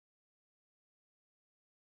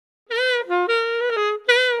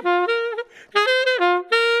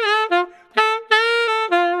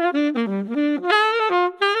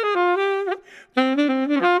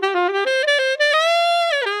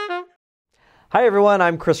Hi everyone,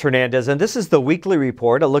 I'm Chris Hernandez and this is the Weekly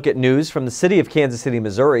Report, a look at news from the city of Kansas City,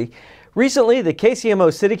 Missouri. Recently, the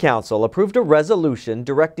KCMO City Council approved a resolution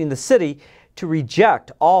directing the city to reject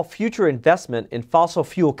all future investment in fossil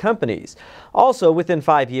fuel companies. Also, within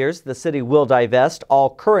 5 years, the city will divest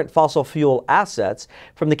all current fossil fuel assets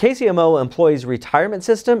from the KCMO employees' retirement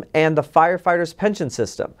system and the firefighters' pension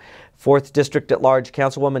system. 4th District at Large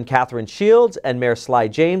Councilwoman Catherine Shields and Mayor Sly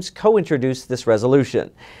James co-introduced this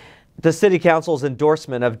resolution. The City Council's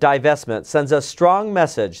endorsement of divestment sends a strong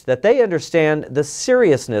message that they understand the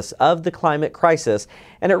seriousness of the climate crisis,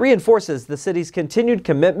 and it reinforces the city's continued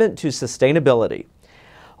commitment to sustainability.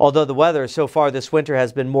 Although the weather so far this winter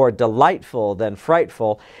has been more delightful than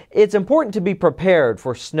frightful, it's important to be prepared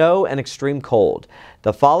for snow and extreme cold.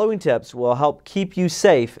 The following tips will help keep you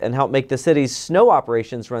safe and help make the city's snow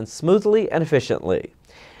operations run smoothly and efficiently.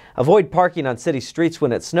 Avoid parking on city streets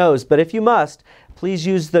when it snows, but if you must, please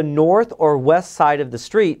use the north or west side of the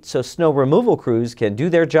street so snow removal crews can do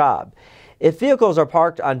their job. If vehicles are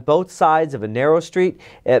parked on both sides of a narrow street,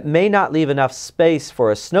 it may not leave enough space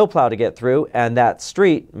for a snowplow to get through, and that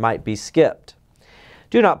street might be skipped.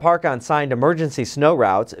 Do not park on signed emergency snow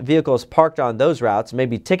routes. Vehicles parked on those routes may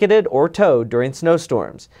be ticketed or towed during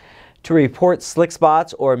snowstorms. To report slick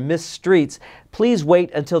spots or missed streets, please wait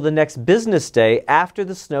until the next business day after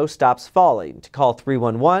the snow stops falling to call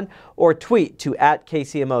 311 or tweet to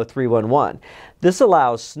 @KCMO311. This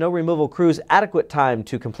allows snow removal crews adequate time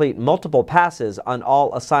to complete multiple passes on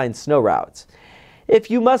all assigned snow routes. If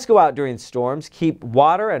you must go out during storms, keep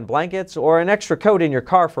water and blankets or an extra coat in your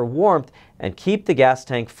car for warmth and keep the gas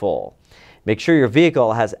tank full. Make sure your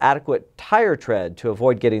vehicle has adequate tire tread to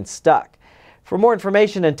avoid getting stuck. For more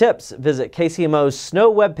information and tips, visit KCMO's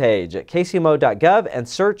snow webpage at kcmo.gov and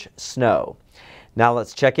search snow. Now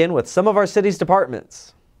let's check in with some of our city's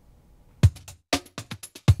departments.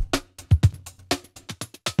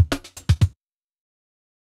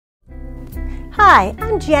 Hi,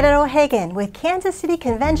 I'm Janet O'Hagan with Kansas City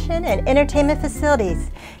Convention and Entertainment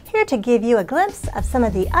Facilities, here to give you a glimpse of some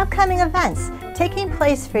of the upcoming events taking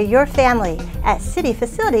place for your family at city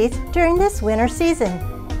facilities during this winter season.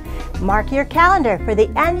 Mark your calendar for the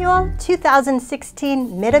annual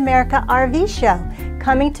 2016 Mid-America RV Show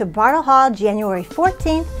coming to Bartle Hall January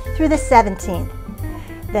 14th through the 17th.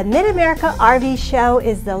 The Mid-America RV Show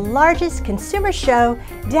is the largest consumer show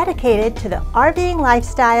dedicated to the RVing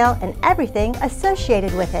lifestyle and everything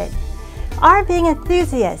associated with it. RVing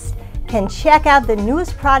enthusiasts can check out the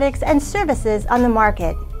newest products and services on the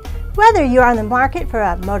market. Whether you're on the market for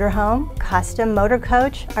a motorhome, custom motor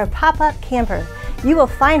coach, or pop-up camper, you will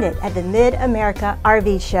find it at the Mid-America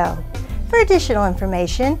RV Show. For additional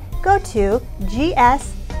information, go to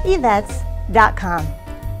gsevents.com.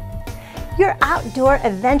 Your outdoor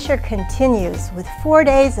adventure continues with 4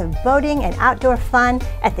 days of boating and outdoor fun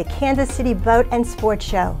at the Kansas City Boat and Sports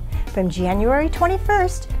Show from January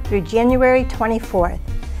 21st through January 24th.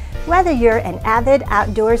 Whether you're an avid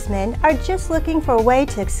outdoorsman or just looking for a way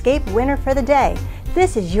to escape winter for the day,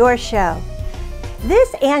 this is your show.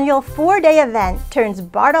 This annual 4-day event turns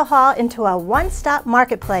Bartle Hall into a one-stop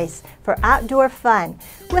marketplace for outdoor fun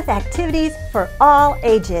with activities for all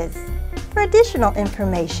ages. For additional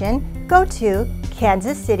information, go to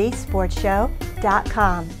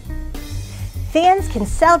kansascitysportshow.com. Fans can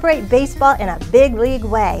celebrate baseball in a big league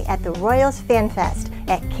way at the Royals Fan Fest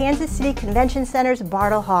at Kansas City Convention Center's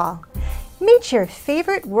Bartle Hall. Meet your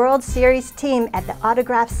favorite World Series team at the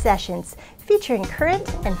autograph sessions featuring current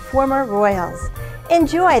and former Royals.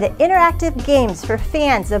 Enjoy the interactive games for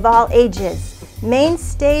fans of all ages, main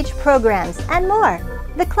stage programs, and more.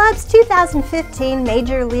 The club's 2015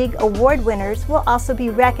 Major League Award winners will also be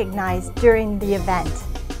recognized during the event.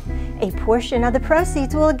 A portion of the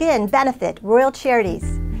proceeds will again benefit Royal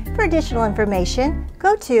Charities. For additional information,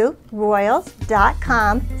 go to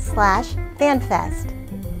royals.com/fanfest.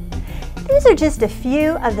 These are just a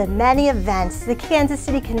few of the many events the Kansas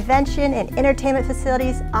City Convention and Entertainment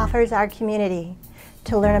Facilities offers our community.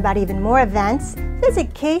 To learn about even more events,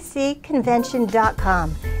 visit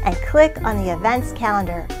kcconvention.com and click on the events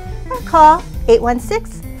calendar or call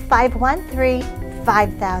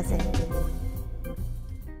 816-513-5000.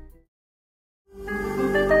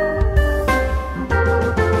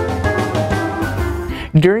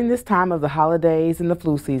 During this time of the holidays and the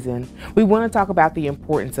flu season, we want to talk about the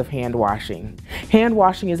importance of hand washing. Hand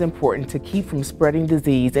washing is important to keep from spreading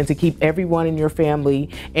disease and to keep everyone in your family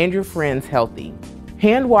and your friends healthy.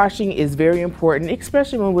 Hand washing is very important,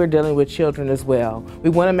 especially when we're dealing with children as well. We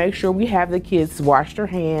want to make sure we have the kids wash their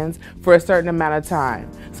hands for a certain amount of time.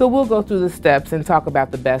 So we'll go through the steps and talk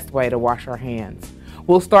about the best way to wash our hands.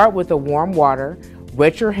 We'll start with the warm water.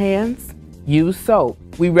 Wet your hands. Use soap.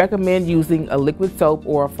 We recommend using a liquid soap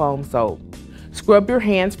or a foam soap. Scrub your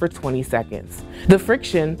hands for 20 seconds. The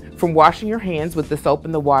friction from washing your hands with the soap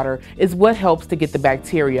and the water is what helps to get the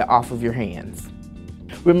bacteria off of your hands.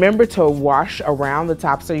 Remember to wash around the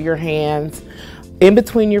tops of your hands, in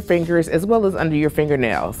between your fingers, as well as under your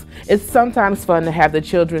fingernails. It's sometimes fun to have the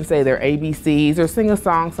children say their ABCs or sing a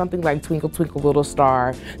song, something like Twinkle Twinkle Little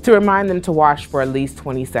Star, to remind them to wash for at least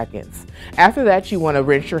 20 seconds. After that, you want to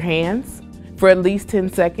rinse your hands for at least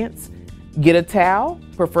 10 seconds. Get a towel,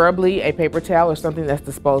 preferably a paper towel or something that's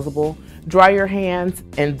disposable. Dry your hands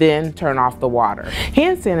and then turn off the water.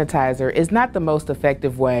 Hand sanitizer is not the most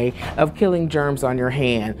effective way of killing germs on your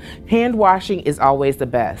hand. Hand washing is always the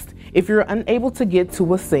best. If you're unable to get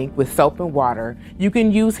to a sink with soap and water, you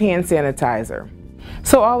can use hand sanitizer.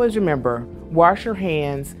 So always remember, wash your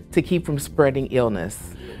hands to keep from spreading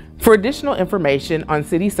illness. For additional information on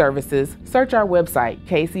city services, search our website,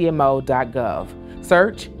 kcmo.gov.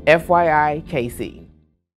 Search FYI KC.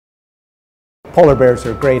 Polar bears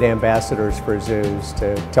are great ambassadors for zoos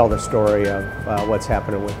to tell the story of what's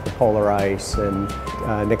happening with the polar ice, and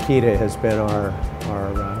Nikita has been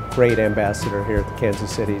our great ambassador here at the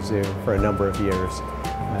Kansas City Zoo for a number of years.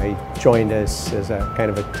 He joined us as a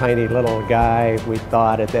kind of a tiny little guy, we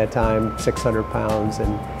thought at that time, 600 pounds,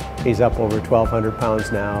 and he's up over 1,200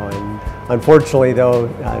 pounds now. And unfortunately though,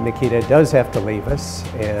 Nikita does have to leave us,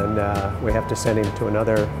 and we have to send him to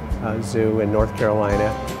another zoo in North Carolina,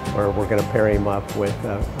 where we're going to pair him up with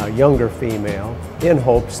a younger female in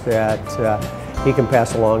hopes that he can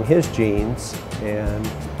pass along his genes and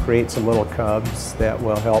create some little cubs that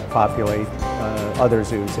will help populate other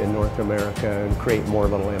zoos in North America and create more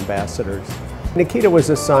little ambassadors. Nikita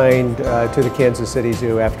was assigned to the Kansas City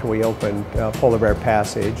Zoo after we opened Polar Bear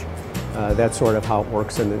Passage. That's sort of how it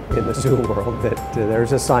works in the zoo world, that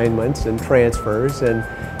there's assignments and transfers, and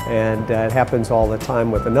it happens all the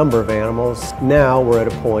time with a number of animals. Now we're at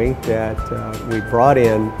a point that we brought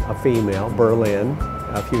in a female, Berlin,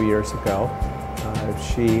 a few years ago.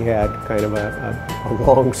 She had kind of a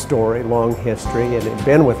long story, long history, and had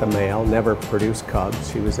been with a male, never produced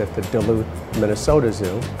cubs. She was at the Duluth, Minnesota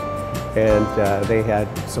Zoo, and they had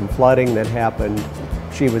some flooding that happened.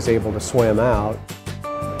 She was able to swim out.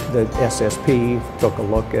 The SSP took a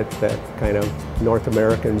look at that kind of North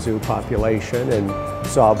American zoo population and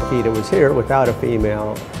saw Nikita was here without a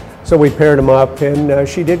female. So we paired them up, and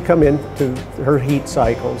she did come into her heat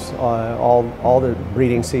cycles, all the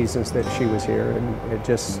breeding seasons that she was here, and it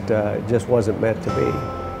just wasn't meant to be.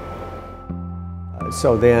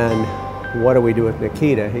 So then, what do we do with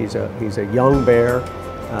Nikita? He's a young bear.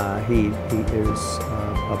 He is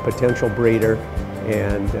a potential breeder,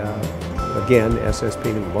 and again,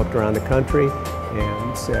 SSP looked around the country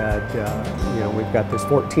and said, you know, we've got this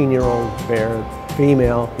 14-year-old bear,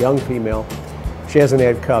 female, young female. She hasn't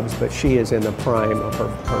had cubs, but she is in the prime of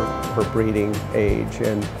her breeding age.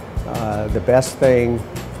 And the best thing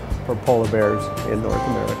for polar bears in North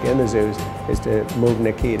America, in the zoos, is to move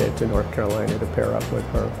Nikita to North Carolina to pair up with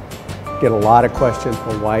her. Get a lot of questions,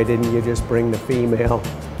 well, why didn't you just bring the female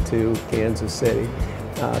to Kansas City?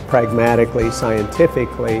 Pragmatically,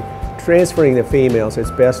 scientifically, transferring the females,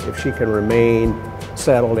 it's best if she can remain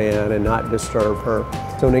settled in and not disturb her.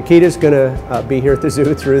 So Nikita's going to be here at the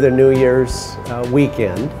zoo through the New Year's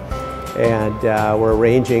weekend, and we're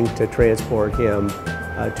arranging to transport him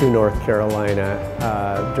to North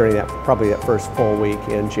Carolina during probably that first full week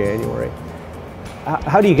in January.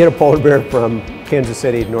 How do you get a polar bear from Kansas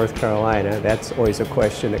City to North Carolina? That's always a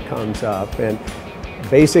question that comes up. And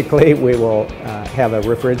basically, we will have a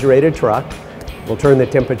refrigerated truck. We'll turn the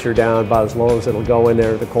temperature down about as low as it'll go in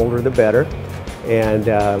there, the colder the better. And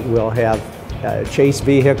we'll have a chase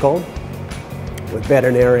vehicle with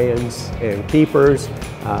veterinarians and keepers.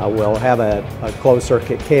 We'll have a closed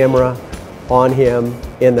circuit camera on him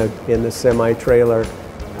in the semi-trailer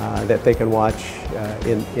that they can watch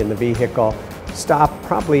in the vehicle. Stop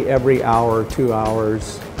probably every hour or 2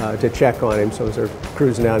 hours to check on him. So as they're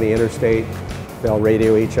cruising down the interstate, they'll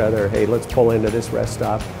radio each other, hey, let's pull into this rest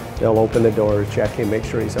stop. They'll open the doors, check him, make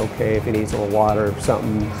sure he's okay. If he needs a little water or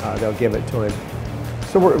something, they'll give it to him.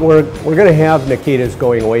 So we're going to have Nikita's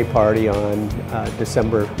going away party on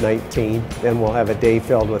December 19th. Then we'll have a day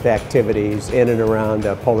filled with activities in and around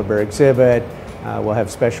the polar bear exhibit. We'll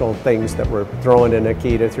have special things that we're throwing to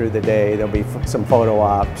Nikita through the day. There'll be some photo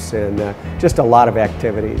ops and just a lot of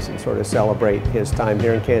activities, and sort of celebrate his time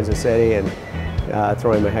here in Kansas City and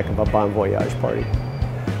throw him a heck of a bon voyage party.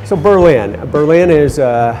 So Berlin is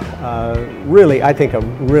really, I think, a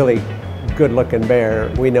really good-looking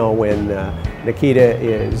bear. We know when Nikita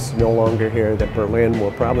is no longer here that Berlin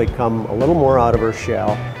will probably come a little more out of her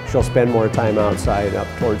shell. she'll spend more time outside up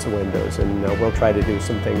towards the windows, and we'll try to do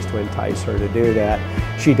some things to entice her to do that.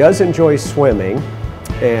 She does enjoy swimming,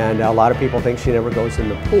 and a lot of people think she never goes in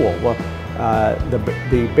the pool. Well, the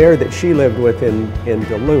bear that she lived with in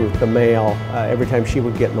Duluth, the male, every time she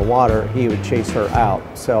would get in the water, he would chase her out.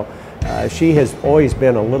 So she has always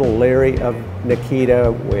been a little leery of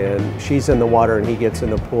Nikita when she's in the water and he gets in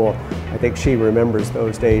the pool. I think she remembers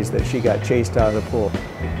those days that she got chased out of the pool.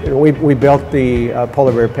 We built the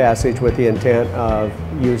Polar Bear Passage with the intent of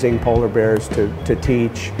using polar bears to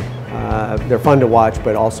teach. They're fun to watch,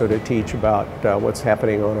 but also to teach about what's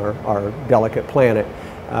happening on our delicate planet.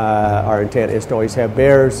 Our intent is to always have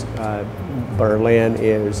bears. Berlin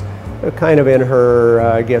is kind of in her,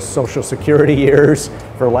 I guess, Social Security years,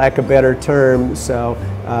 for lack of better term. So,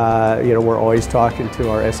 you know, we're always talking to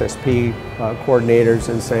our SSP coordinators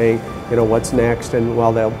and saying, you know, what's next. And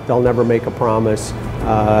while they'll never make a promise,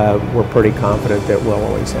 we're pretty confident that we'll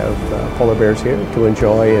always have polar bears here to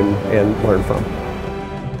enjoy and learn from.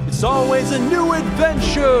 It's always a new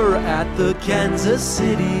adventure at the Kansas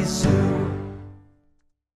City Zoo.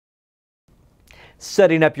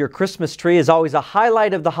 Setting up your Christmas tree is always a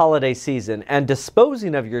highlight of the holiday season, and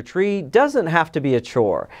disposing of your tree doesn't have to be a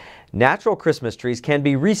chore. Natural Christmas trees can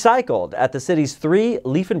be recycled at the city's 3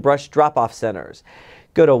 leaf and brush drop-off centers.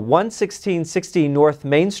 Go to 11660 North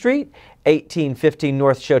Main Street, 1815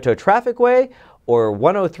 North Shoto Trafficway, or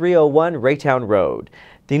 10301 Raytown Road.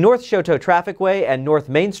 The North Shoto Trafficway and North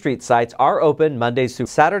Main Street sites are open Mondays through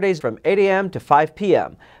Saturdays from 8 a.m. to 5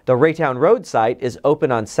 p.m. The Raytown Road site is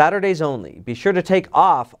open on Saturdays only. Be sure to take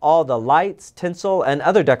off all the lights, tinsel, and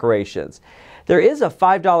other decorations. There is a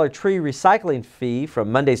 $5 tree recycling fee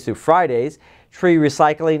from Mondays through Fridays. Tree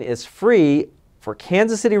recycling is free for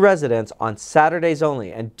Kansas City residents on Saturdays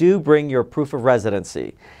only, and do bring your proof of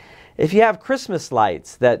residency. If you have Christmas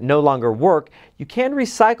lights that no longer work, you can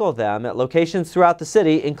recycle them at locations throughout the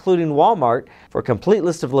city, including Walmart. For a complete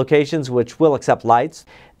list of locations which will accept lights,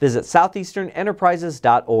 visit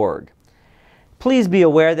southeasternenterprises.org. Please be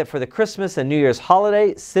aware that for the Christmas and New Year's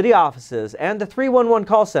holiday, city offices and the 311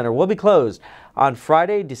 call center will be closed on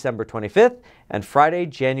Friday, December 25th and Friday,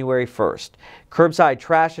 January 1st. Curbside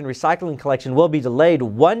trash and recycling collection will be delayed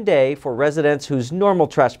 1 day for residents whose normal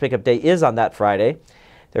trash pickup day is on that Friday.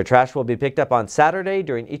 Their trash will be picked up on Saturday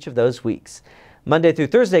during each of those weeks. Monday through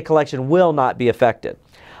Thursday collection will not be affected.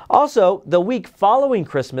 Also, the week following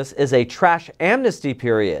Christmas is a trash amnesty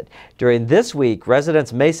period. During this week,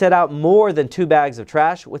 residents may set out more than 2 bags of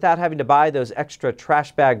trash without having to buy those extra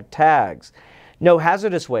trash bag tags. No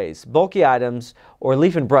hazardous waste, bulky items, or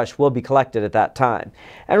leaf and brush will be collected at that time.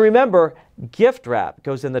 And remember, gift wrap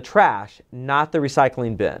goes in the trash, not the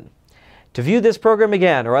recycling bin. To view this program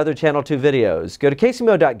again or other Channel 2 videos, go to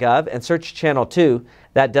kcmo.gov and search Channel 2.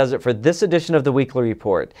 That does it for this edition of the Weekly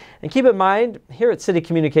Report. And keep in mind, here at City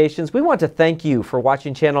Communications, we want to thank you for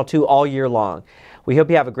watching Channel 2 all year long. We hope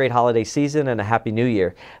you have a great holiday season and a Happy New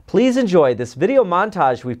Year. Please enjoy this video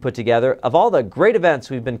montage we've put together of all the great events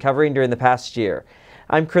we've been covering during the past year.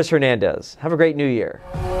 I'm Chris Hernandez. Have a great New Year.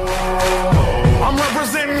 I'm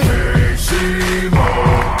representing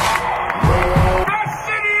kcmo.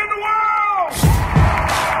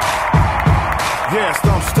 Yeah,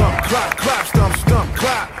 stump, stump, clap, clap, stump, stump,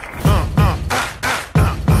 clap.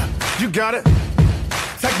 You got it.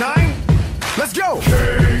 Tech 9, let's go.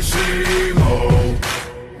 kcmo,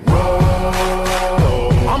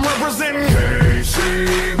 roll. I'm representing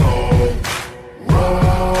kcmo,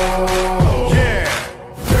 roll. Yeah,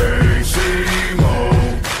 kcmo,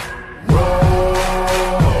 roll.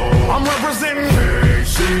 I'm representing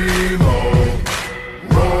kcmo,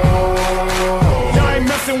 roll. Y'all ain't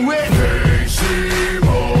messing with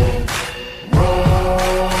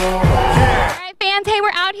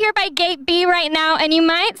here by Gate B right now, and you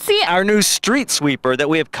might see our new street sweeper that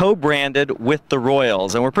we have co-branded with the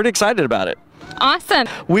Royals, and we're pretty excited about it. Awesome.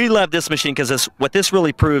 We love this machine because what this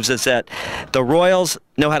really proves is that the Royals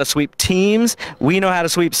know how to sweep teams, we know how to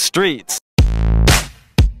sweep streets.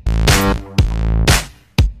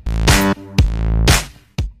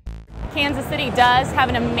 Kansas City does have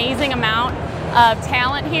an amazing amount of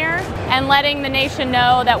talent here, and letting the nation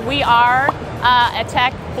know that we are a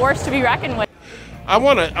tech force to be reckoned with. I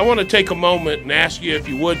want to take a moment and ask you, if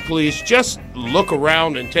you would please, just look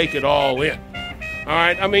around and take it all in. All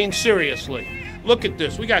right? I mean, seriously. Look at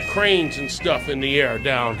this. We got cranes and stuff in the air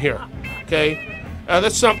down here. Okay?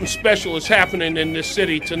 That's something special is happening in this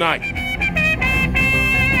city tonight.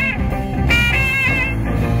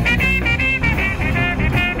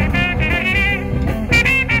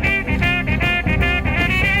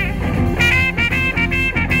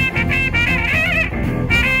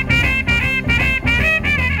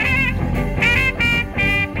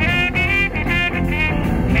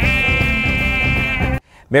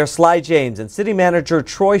 Mayor Sly James and City Manager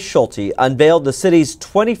Troy Schulte unveiled the city's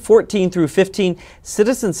 2014 through 15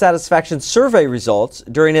 Citizen Satisfaction Survey results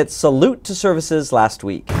during its Salute to Services last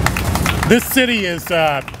week. This city is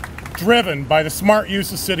driven by the smart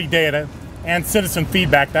use of city data and citizen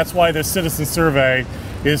feedback. That's why this citizen survey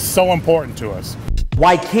is so important to us.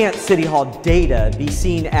 Why can't City Hall data be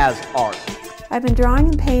seen as art? I've been drawing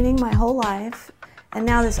and painting my whole life, and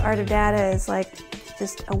now this art of data is like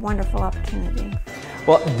just a wonderful opportunity.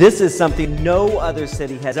 Well, this is something no other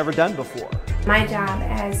city has ever done before. My job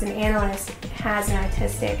as an analyst has an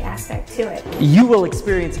artistic aspect to it. You will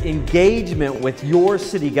experience engagement with your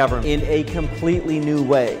city government in a completely new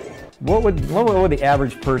way. What would the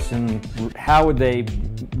average person, how would they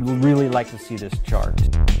really like to see this chart?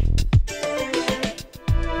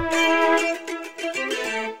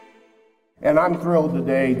 And I'm thrilled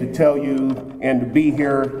today to tell you and to be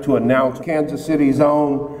here to announce Kansas City's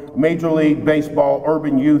own Major League Baseball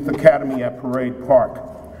Urban Youth Academy at Parade Park.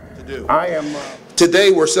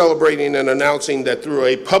 Today we're celebrating and announcing that through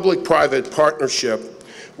a public-private partnership,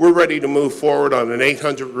 we're ready to move forward on an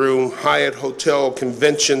 800-room Hyatt Hotel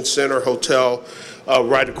Convention Center hotel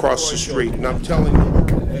right across the street. And I'm telling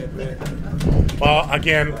you. Well,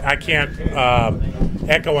 again, I can't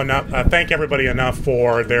echo enough, thank everybody enough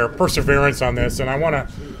for their perseverance on this, and I want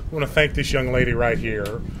to thank this young lady right here,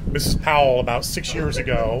 Mrs. Powell. About 6 years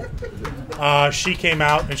ago, she came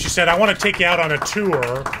out and she said, "I want to take you out on a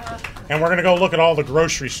tour, and we're going to go look at all the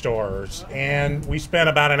grocery stores." And we spent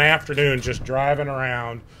about an afternoon just driving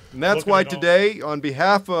around. And that's why today, on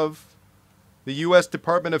behalf of the U.S.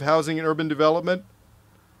 Department of Housing and Urban Development,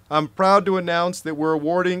 I'm proud to announce that we're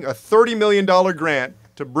awarding a $30 million grant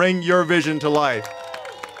to bring your vision to life.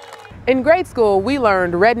 In grade school, we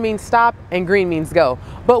learned red means stop and green means go.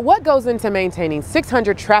 But what goes into maintaining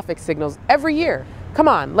 600 traffic signals every year? Come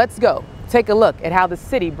on, let's go. Take a look at how the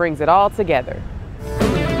city brings it all together.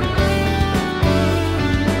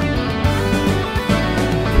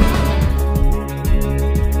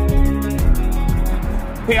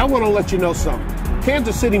 Hey, I want to let you know something.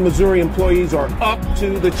 Kansas City, Missouri employees are up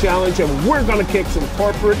to the challenge, and we're going to kick some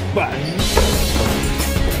corporate butt.